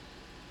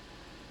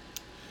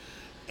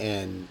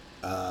 and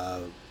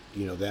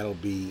that'll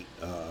be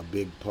a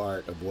big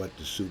part of what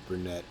the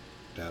SuperNet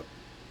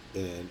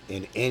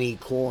and any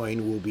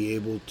coin will be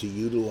able to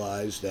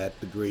utilize that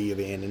degree of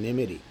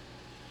anonymity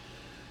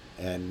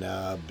and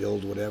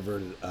build whatever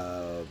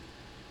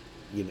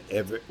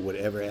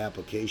whatever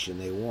application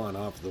they want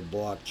off the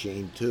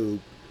blockchain too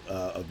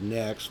of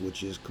Nxt,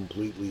 which is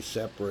completely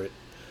separate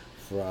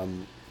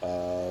from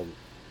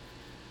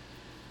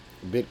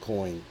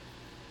Bitcoin.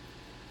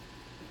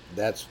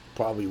 That's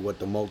probably what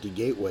the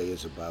multi-gateway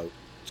is about.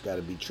 It's got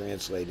to be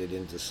translated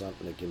into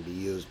something that can be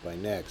used by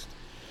Nxt.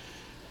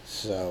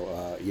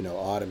 So,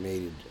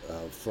 automated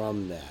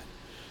from that.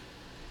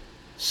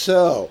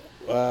 So,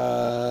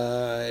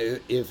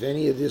 if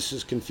any of this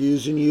is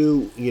confusing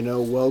you,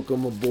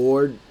 welcome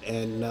aboard.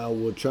 And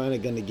we're trying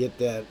to get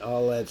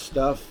all that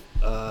stuff.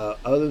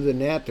 Other than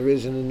that, there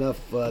isn't an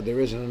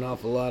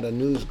awful lot of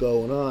news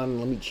going on.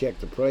 Let me check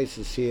the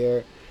prices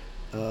here.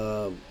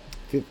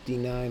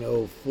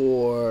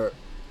 5904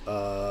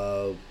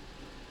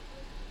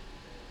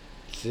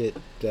 sit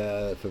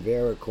for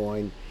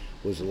Veracoin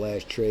was the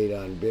last trade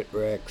on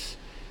Bitrex.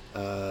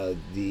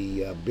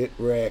 The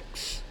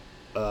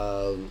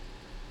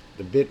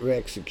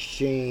Bitrex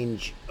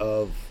exchange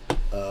of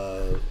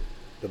the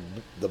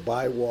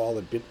buy wall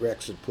that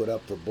Bitrex had put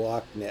up for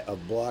BlockNet.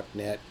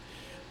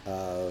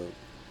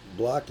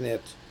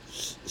 BlockNet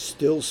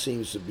still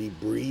seems to be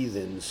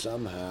breathing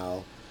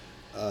somehow.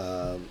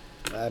 I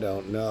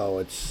don't know.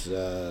 It's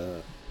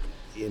that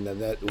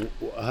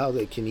how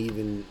they can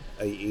even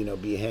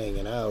be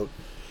hanging out,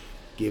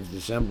 give the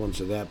semblance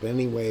of that. But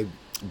anyway,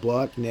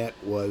 BlockNet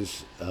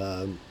was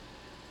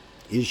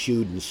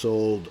issued and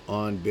sold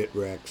on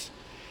Bitrex,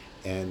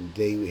 and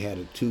they had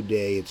a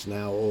 2-day. It's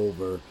now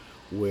over,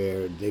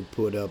 where they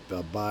put up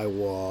a buy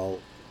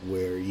wall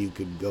where you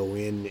could go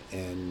in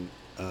and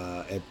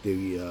at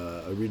the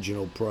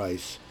original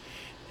price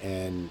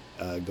and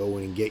go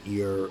in and get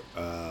your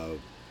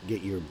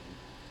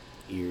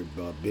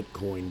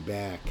Bitcoin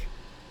back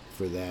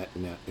for that.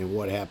 And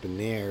what happened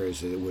there is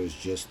that it was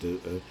just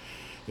it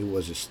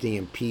was a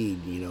stampede.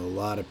 A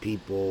lot of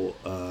people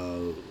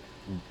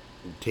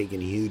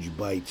taking huge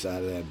bites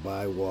out of that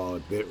buy wall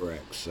at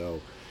Bitrex.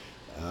 So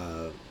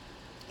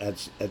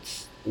that's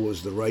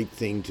was the right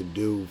thing to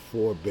do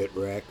for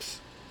Bitrex.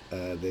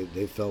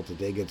 they felt that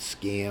they got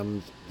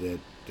scammed, that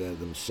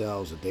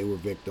themselves, that they were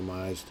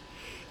victimized.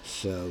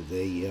 So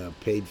they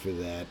paid for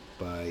that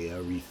by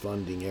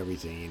refunding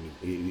everything.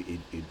 And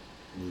it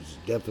was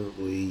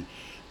definitely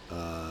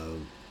uh,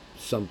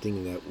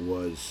 something that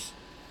was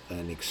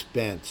an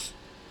expense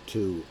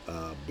to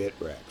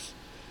Bitrex.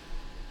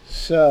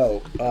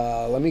 So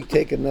let me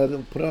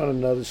put on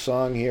another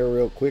song here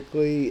real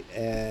quickly,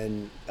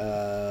 and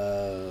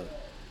we'll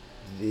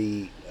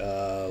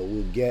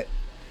get.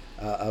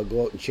 I'll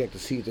go out and check to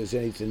see if there's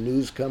anything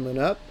news coming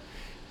up,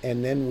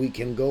 and then we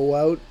can go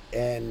out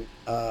and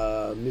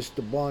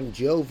Mr. Bon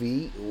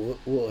Jovi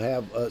will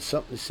have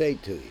something to say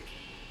to you.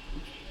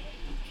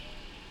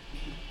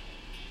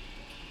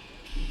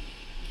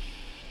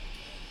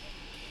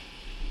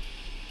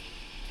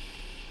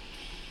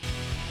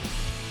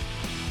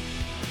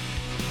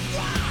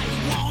 Why you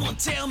wanna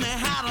tell me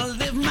how to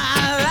live my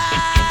life?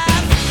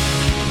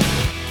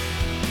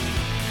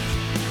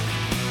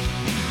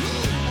 Who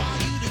are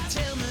you to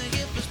tell me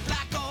if it's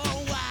black or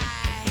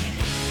white?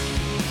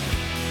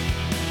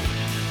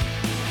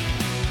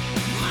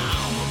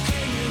 Mama,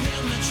 can you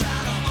help me try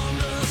to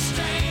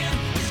understand?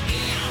 Is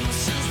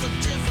innocence the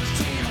difference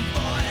between a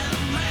boy and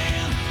a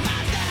man? My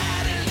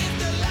daddy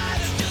lived a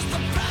life, it's just the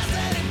price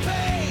that he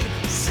paid.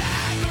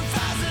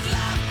 Sacrificed his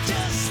life,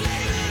 just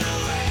slave it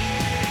away.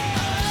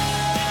 Oh,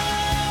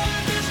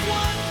 there's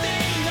one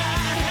thing I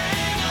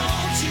hang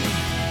on to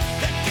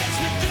that gets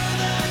me through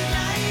the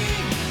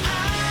night. I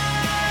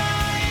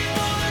ain't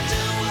gonna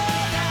do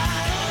what I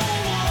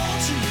don't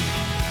want to.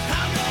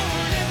 I'm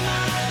gonna live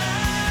my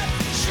life,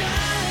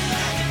 shining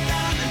like a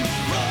diamond,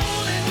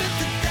 rolling with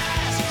the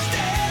dice,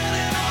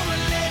 standing on the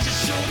ledge to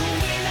show the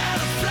wind how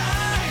to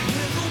fly.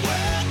 When the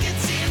world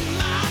gets in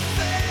my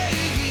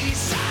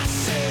face, I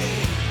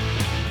say,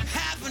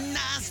 have a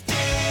nice day.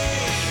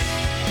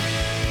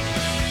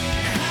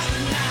 Have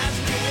a nice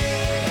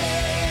day.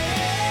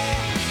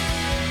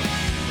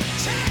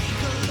 Take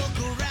a look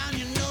around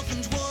you,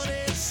 nothing's what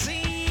it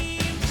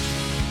seems.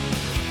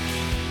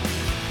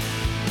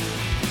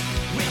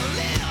 We're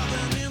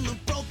living in the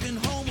broken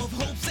home of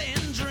hopes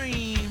and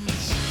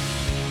dreams.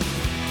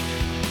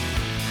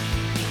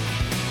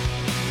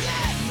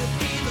 Let me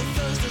be the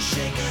first to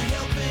shake a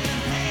helping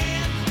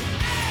hand.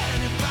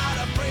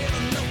 Anybody brave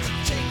enough to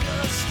take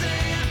a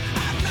stand?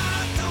 I've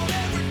knocked on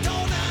every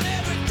door, down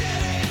every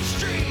dead-end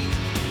street,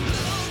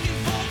 looking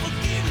for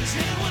forgiveness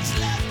and what's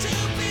left to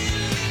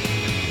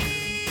believe.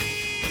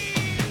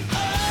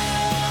 Oh,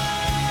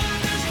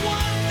 there's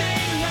one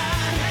thing I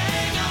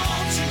hang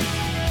on to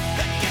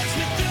that gets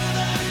me through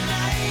the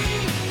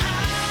night. I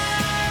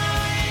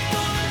ain't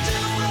gonna do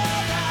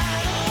what I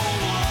don't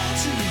want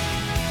to.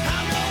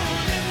 I'm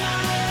gonna live my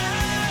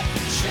life,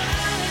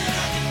 shining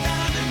like a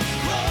diamond,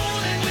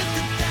 rolling with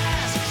the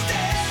dice,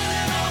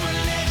 standing on the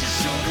ledge to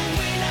show the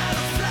wind how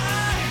to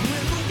fly.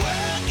 When the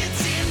world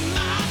gets in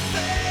my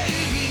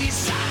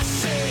face, I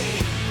say,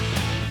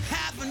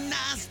 have a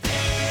nice day.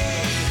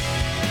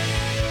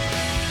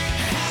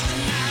 Have a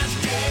nice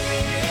day.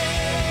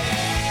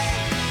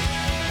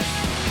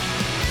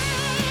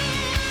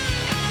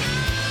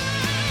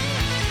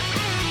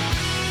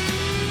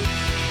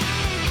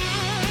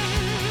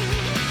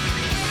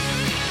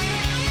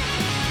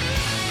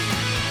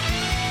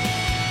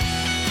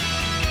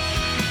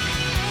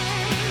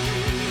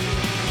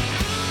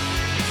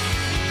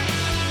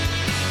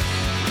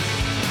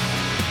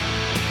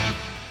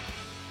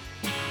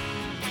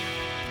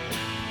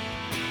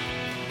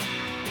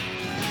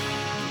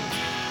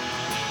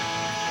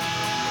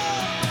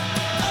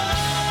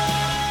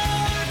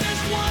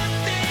 There's one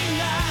thing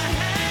I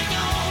hang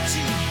on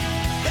to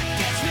that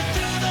gets me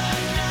through the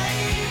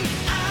night.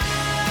 I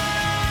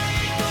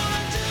ain't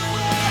gonna do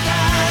what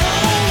I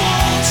don't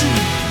want to.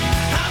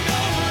 I'm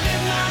gonna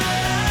live my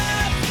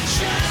life,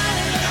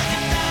 shining like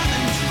a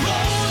diamond,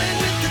 rolling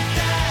with the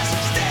dice,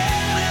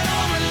 standing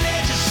on the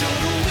ledge to show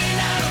the wind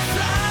how to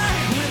fly.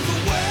 When the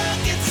world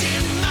gets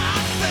in my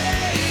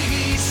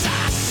face,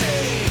 I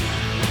say,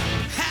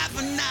 have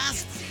a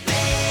nice day.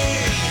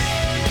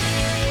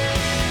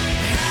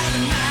 Have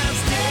a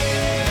nice day.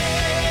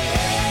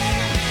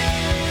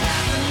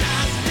 Have a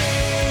nice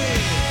day.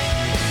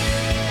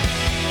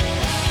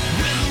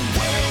 When the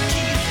world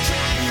keeps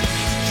trying to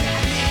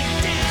drag me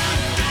down,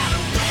 gotta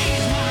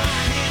raise my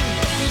hand,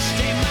 don't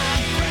stay my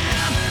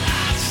ground.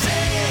 I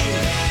say,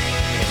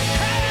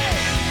 hey,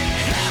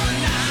 have a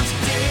nice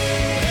day.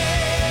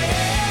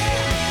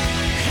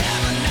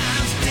 Have a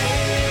nice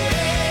day.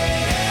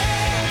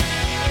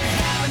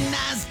 Have a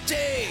nice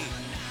day.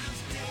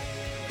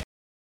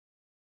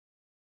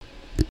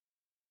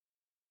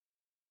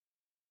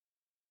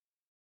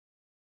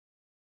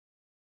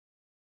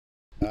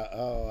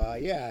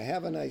 Yeah,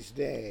 have a nice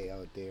day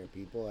out there,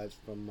 people. That's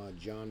from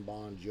John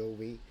Bon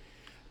Jovi.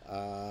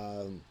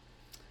 Um,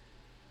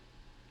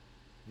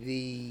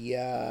 the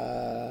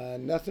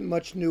Nothing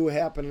much new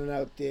happening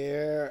out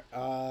there.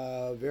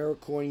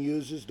 Vericoin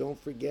users, don't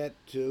forget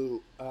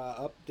to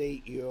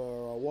update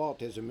your wallet.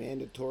 There's a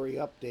mandatory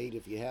update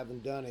if you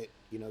haven't done it.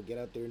 Get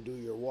out there and do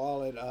your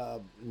wallet.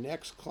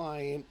 Next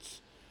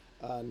clients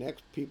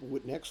Next, people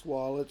with Next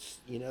wallets,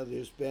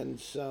 there's been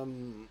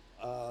some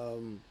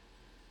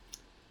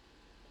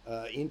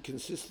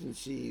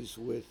inconsistencies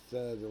with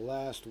the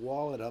last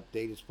wallet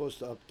update. It's supposed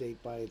to update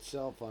by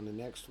itself on the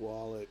Next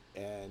wallet,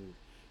 and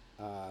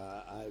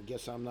I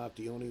guess I'm not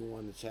the only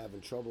one that's having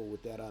trouble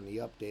with that on the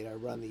update. I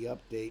run the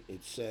update.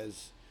 It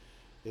says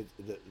the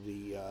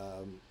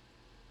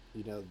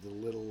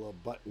little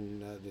button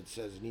that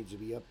says it needs to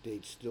be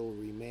updated still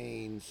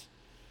remains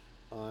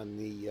on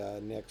the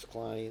next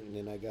client, and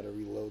then I got to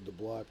reload the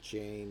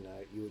blockchain,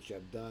 which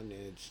I've done,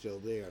 and it's still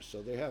there.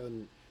 So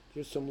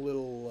there's some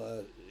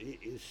little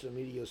some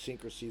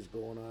idiosyncrasies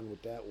going on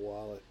with that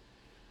wallet.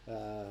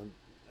 I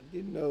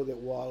didn't know that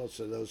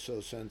wallets are those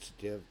so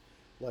sensitive.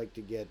 Like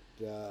to get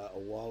a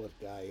wallet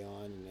guy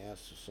on and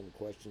ask some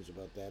questions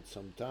about that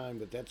sometime,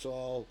 but that's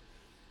all.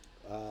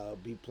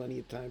 Be plenty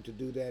of time to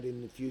do that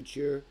in the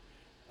future.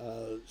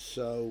 This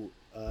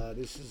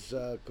is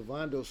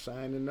Cavando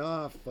signing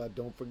off.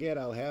 Don't forget,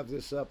 I'll have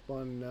this up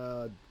on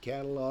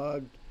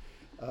cataloged,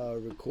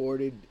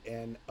 recorded,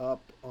 and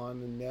up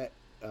on the net,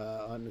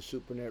 on the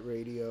SuperNET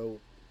radio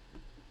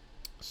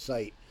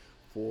site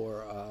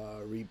for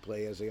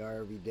replay as they are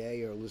every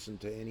day, or listen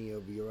to any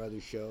of your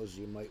other shows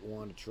you might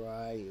want to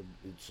try.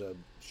 It's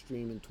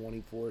streaming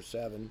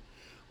 24/7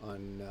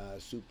 on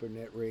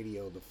SuperNet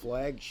Radio, the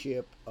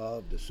flagship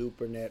of the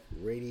SuperNet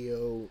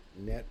Radio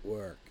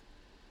network.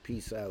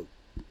 Peace out.